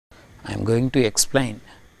I am going to explain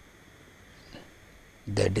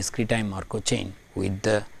the discrete time Markov chain with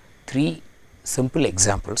the 3 simple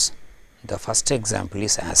examples. The first example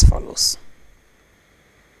is as follows.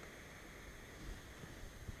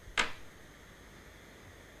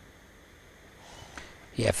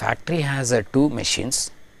 A factory has 2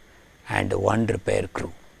 machines and 1 repair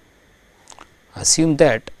crew. Assume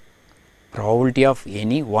that probability of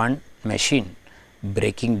any one machine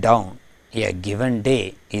breaking down a given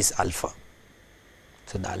day is alpha.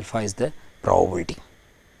 So, the alpha is the probability.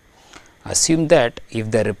 Assume that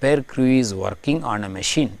if the repair crew is working on a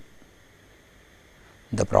machine,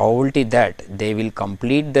 the probability that they will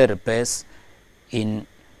complete the repairs in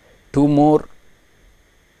 2 more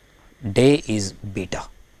day is beta.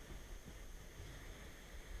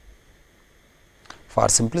 For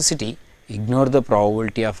simplicity, ignore the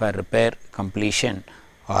probability of a repair completion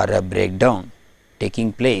or a breakdown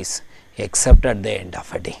taking place except at the end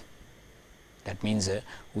of a day. That means,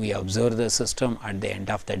 we observe the system at the end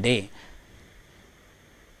of the day,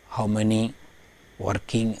 how many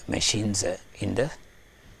working machines in the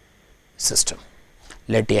system.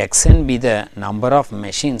 Let xn be the number of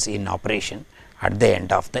machines in operation at the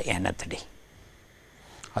end of the nth day.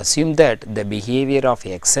 Assume that the behavior of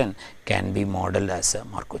xn can be modeled as a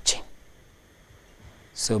Markov chain.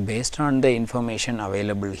 So, based on the information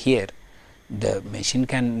available here, the machine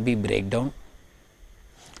can be breakdown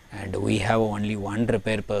and we have only one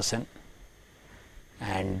repair person,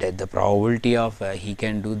 and the probability of he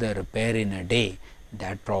can do the repair in a day,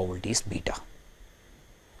 that probability is beta,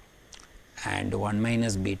 and 1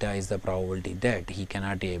 minus beta is the probability that he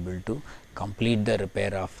cannot be able to complete the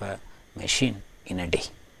repair of a machine in a day.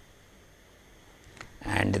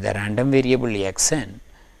 And the random variable xn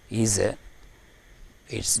is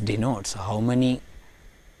it denotes how many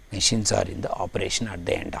machines are in the operation at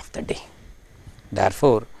the end of the day.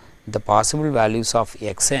 Therefore, the possible values of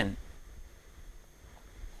xn,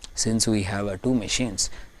 since we have 2 machines,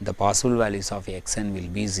 the possible values of xn will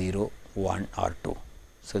be 0, 1 or 2.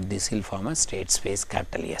 So, this will form a state space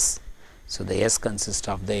capital S. So, the S consists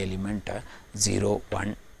of the element 0,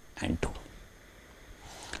 1 and 2,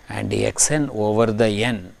 and the xn over the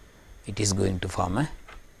n, it is going to form a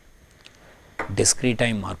discrete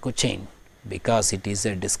time Markov chain, because it is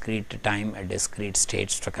a discrete time, a discrete state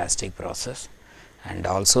stochastic process, and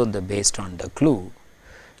also the based on the clue,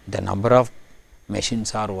 the number of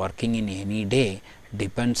machines are working in any day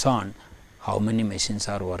depends on how many machines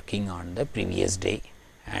are working on the previous day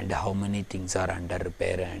and how many things are under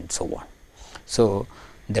repair and so on. So,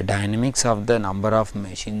 the dynamics of the number of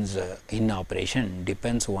machines in operation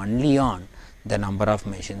depends only on the number of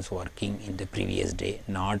machines working in the previous day,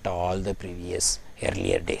 not all the previous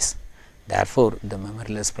earlier days. Therefore, the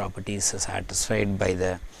memoryless property is satisfied by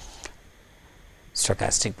the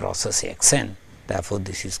stochastic process xn. Therefore,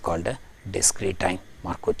 this is called a discrete time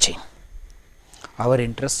Markov chain. Our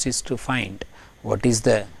interest is to find what is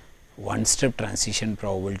the one step transition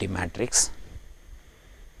probability matrix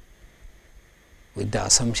with the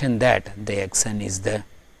assumption that the xn is the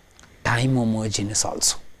time homogeneous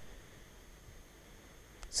also.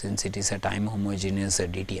 Since it is a time homogeneous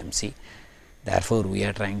DTMC, therefore, we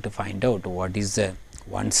are trying to find out what is the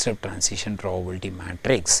one step transition probability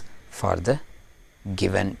matrix for the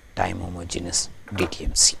given time homogeneous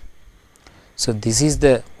DTMC. So, this is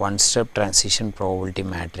the one step transition probability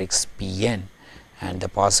matrix Pn, and the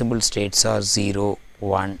possible states are 0,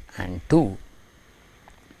 1 and 2,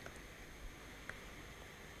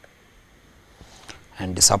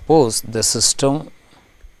 and suppose the system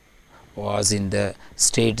was in the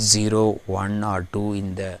state 0, 1 or 2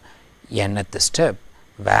 in the nth step,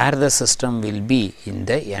 where the system will be in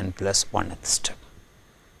the n plus 1th step.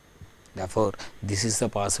 Therefore, this is the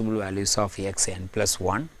possible values of x n plus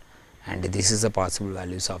 1, and this is the possible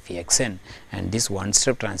values of xn, and this one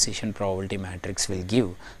step transition probability matrix will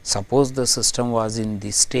give, suppose the system was in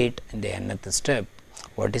this state in the nth step,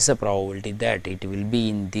 what is the probability that it will be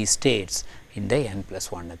in these states in the n plus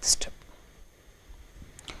 1th step.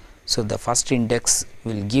 So, the first index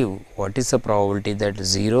will give what is the probability that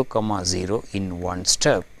 0, 0 in one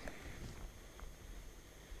step,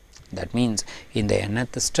 that means in the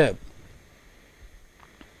nth step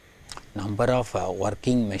number of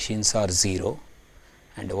working machines are 0,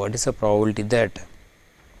 and what is the probability that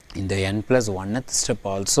in the n plus 1th step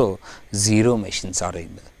also 0 machines are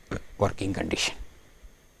in the working condition.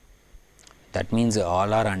 That means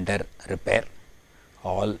all are under repair,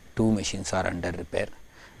 all 2 machines are under repair,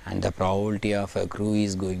 and the probability of a crew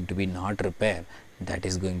is going to be not repair, that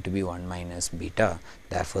is going to be 1 minus beta.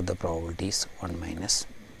 Therefore, the probability is 1 minus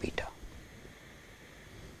beta.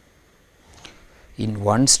 in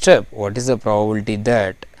one step, what is the probability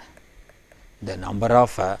that the number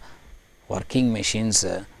of working machines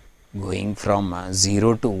going from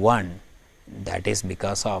 0 to 1, that is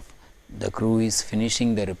because of the crew is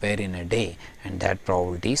finishing the repair in a day, and that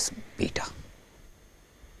probability is beta.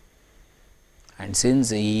 And since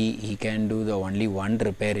he can do the only one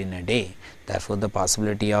repair in a day, therefore, the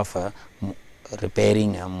possibility of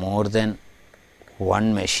repairing more than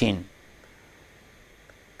one machine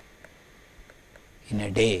in a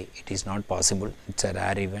day, it is not possible, it is a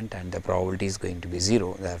rare event, and the probability is going to be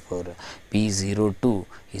 0. Therefore, P02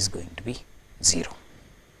 is going to be 0.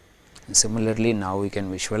 And similarly, now we can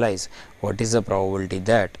visualize what is the probability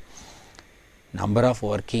that number of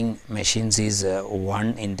working machines is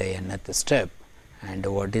 1 in the nth step, and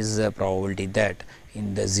what is the probability that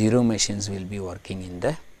in the 0 machines will be working in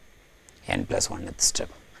the n plus 1th step.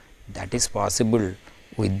 That is possible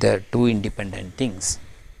with the two independent things.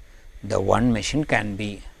 The one machine can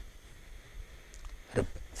be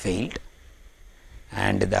failed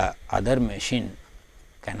and the other machine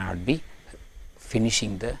cannot be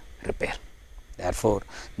finishing the repair. Therefore,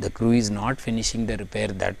 the crew is not finishing the repair,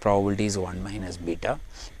 that probability is 1 minus beta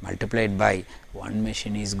multiplied by one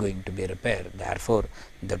machine is going to be repaired. Therefore,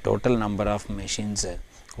 the total number of machines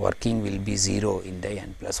working will be 0 in the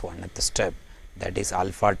n plus 1th step, that is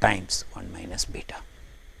alpha times 1 minus beta.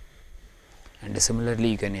 And similarly,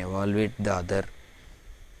 you can evaluate the other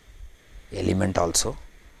element also.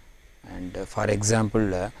 And for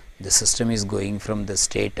example, the system is going from the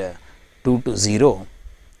state 2 to 0,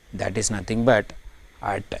 that is nothing but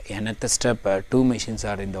at nth step 2 machines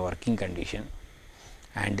are in the working condition,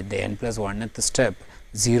 and the n plus 1th step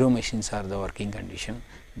 0 machines are the working condition.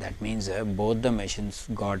 That means both the machines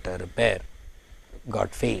got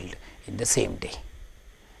failed in the same day.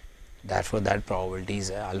 Therefore, that probability is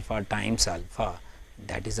alpha times alpha,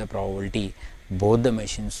 that is the probability both the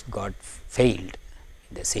machines got failed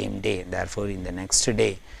in the same day. Therefore, in the next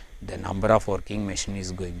day the number of working machine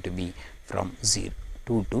is going to be from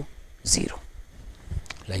 2 to 0.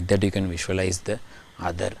 Like that you can visualize the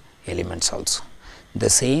other elements also. The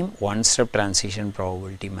same one step transition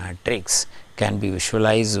probability matrix can be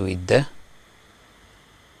visualized with the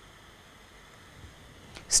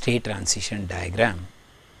state transition diagram,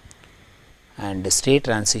 and the state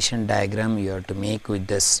transition diagram you have to make with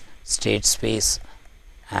this state space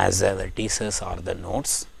as the vertices or the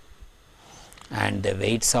nodes, and the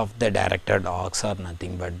weights of the directed arcs are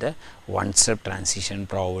nothing but the one step transition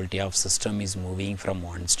probability of system is moving from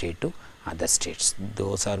one state to other states.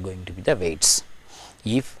 Those are going to be the weights.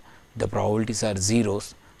 If the probabilities are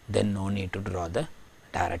zeros, then no need to draw the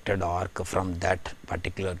directed arc from that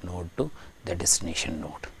particular node to the destination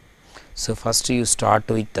node. So, first you start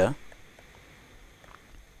with the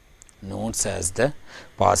nodes as the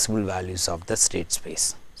possible values of the state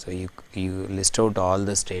space. So, you list out all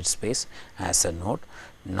the state space as a node.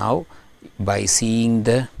 Now, by seeing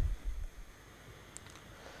the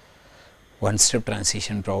one step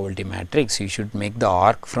transition probability matrix, you should make the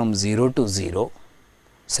arc from 0 to 0.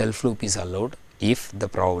 Self loop is allowed if the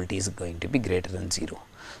probability is going to be greater than 0.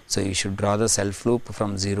 So, you should draw the self loop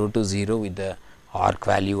from 0 to 0 with the arc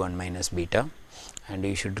value 1 minus beta, and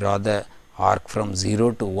you should draw the arc from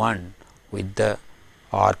 0 to 1 with the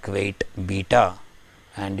arc weight beta,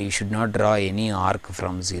 and you should not draw any arc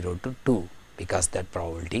from 0 to 2 because that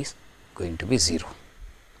probability is going to be 0.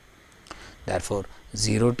 Therefore,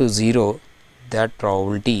 0 to 0 that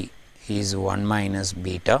probability is 1 minus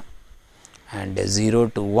beta, and 0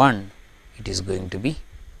 to 1 it is going to be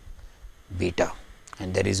beta,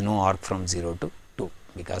 and there is no arc from 0 to 2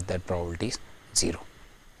 because that probability is 0.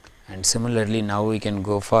 And similarly, now we can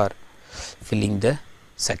go for filling the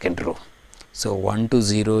second row. So, 1 to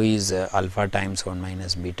 0 is alpha times 1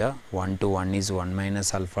 minus beta, 1 to 1 is 1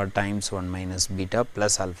 minus alpha times 1 minus beta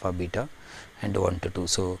plus alpha beta, and 1 to 2.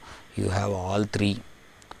 So, you have all three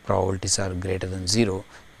probabilities are greater than 0.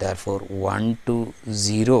 Therefore, 1 to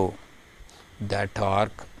 0 that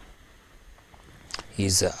arc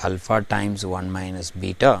is alpha times 1 minus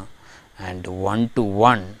beta, and 1 to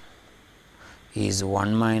 1 is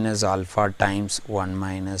 1 minus alpha times 1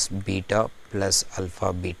 minus beta plus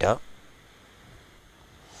alpha beta.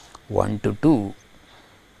 1 to 2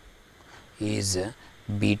 is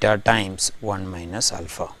beta times 1 minus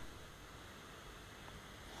alpha.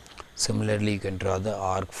 Similarly, you can draw the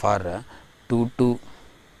arc for 2 to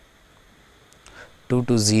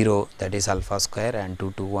 0, that is alpha square, and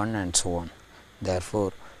 2 to 1 and so on.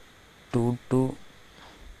 Therefore, 2 to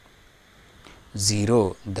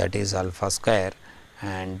 0 that is alpha square,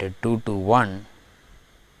 and 2 to 1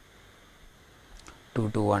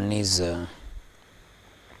 is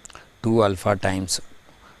 2 alpha times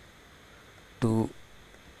 2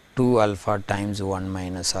 alpha times 1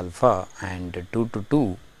 minus alpha, and 2 to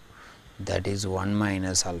 2, that is 1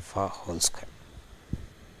 minus alpha whole square.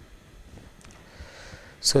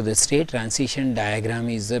 So, the state transition diagram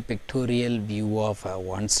is a pictorial view of a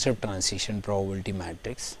one step transition probability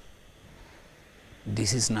matrix.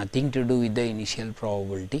 This is nothing to do with the initial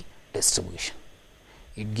probability distribution.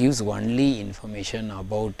 It gives only information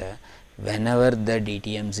about whenever the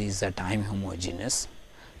DTMC is a time homogeneous.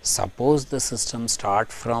 Suppose the system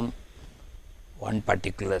start from one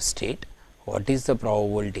particular state, what is the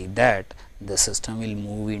probability that the system will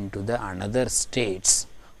move into the another states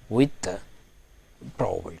with the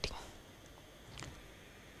probability,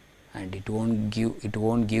 and it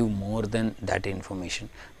won't give more than that information,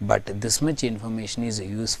 but this much information is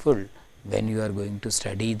useful when you are going to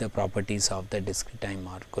study the properties of the discrete time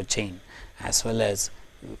Markov chain, as well as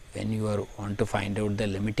when you want to find out the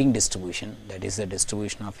limiting distribution, that is the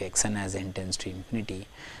distribution of x n as n tends to infinity.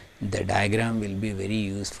 The diagram will be very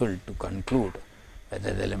useful to conclude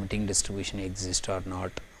whether the limiting distribution exists or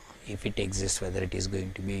not, if it exists, whether it is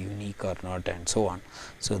going to be unique or not, and so on.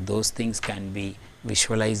 So, those things can be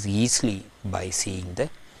visualized easily by seeing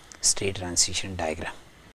the state transition diagram.